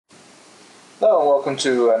Hello and welcome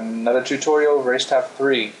to another tutorial of RaceTab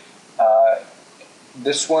 3.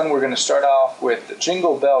 This one we're going to start off with the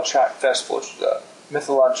Jingle Bell Track Festival, which is a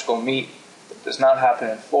mythological meet that does not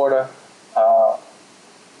happen in Florida.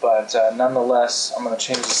 But nonetheless, I'm going to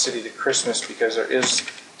change the city to Christmas because there is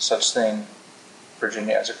such thing,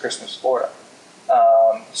 Virginia, as a Christmas Florida.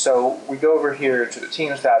 So we go over here to the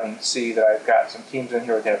teams tab and you can see that I've got some teams in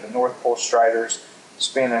here. They have the North Pole Striders,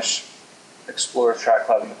 Spanish Explorer Track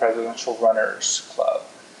Club, and the Presidential Runners Club.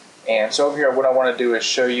 And so over here, what I want to do is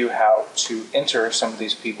show you how to enter some of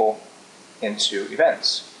these people into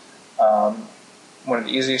events. One of the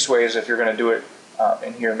easiest ways, if you're going to do it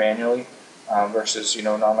in here manually versus an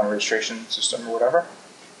online registration system or whatever,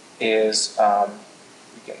 is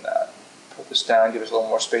we can put this down, give us a little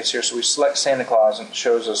more space here. So we select Santa Claus and it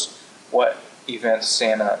shows us what events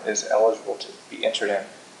Santa is eligible to be entered in.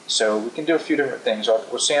 So we can do a few different things.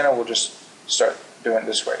 With Santa, we'll just start doing it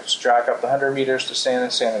this way. Let's drag up the 100 meters to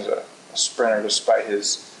Santa. Santa's a sprinter despite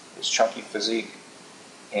his chunky physique.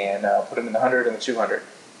 And put him in the 100 and the 200.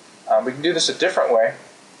 We can do this a different way.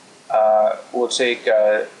 We'll take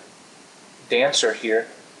Dancer here,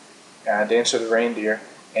 Dancer the reindeer,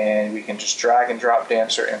 and we can just drag and drop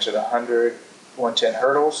Dancer into the 100, 110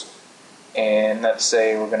 hurdles. And let's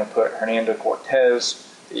say we're going to put Hernando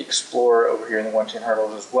Cortez, the Explorer, over here in the 110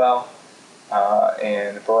 hurdles as well.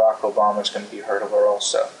 And Barack Obama is going to be hurdler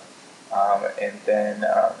also. And then,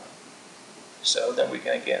 so then we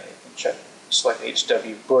can again select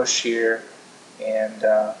H.W. Bush here,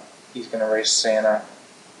 and he's going to race Santa.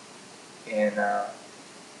 And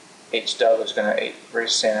H.W. is going to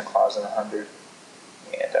race Santa Claus in 100.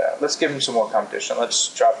 And let's give him some more competition.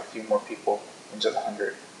 Let's drop a few more people into the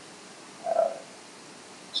 100.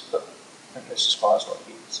 Let's put Mrs. Claus what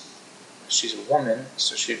he's. She's a woman,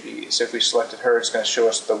 so she'd be. So if we selected her, it's going to show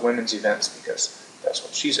us the women's events because that's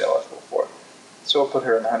what she's eligible for. So we'll put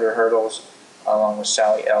her in the 100 hurdles along with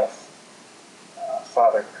Sally Elf.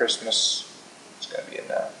 Father Christmas is going to be in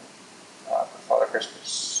the Father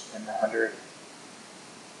Christmas in the 100,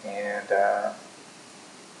 and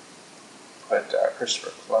put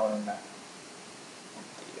Christopher Clone in the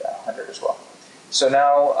 100 as well. So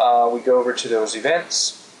now we go over to those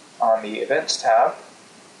events on the Events tab.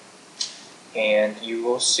 And you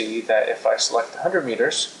will see that if I select 100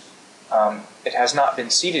 meters, it has not been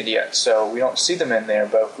seeded yet, so we don't see them in there.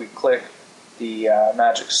 But if we click the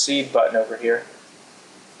magic seed button over here,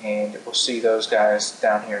 and we'll see those guys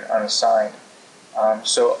down here unassigned.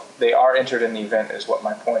 So they are entered in the event is what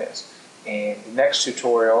my point is. In the next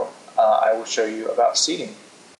tutorial, I will show you about seeding.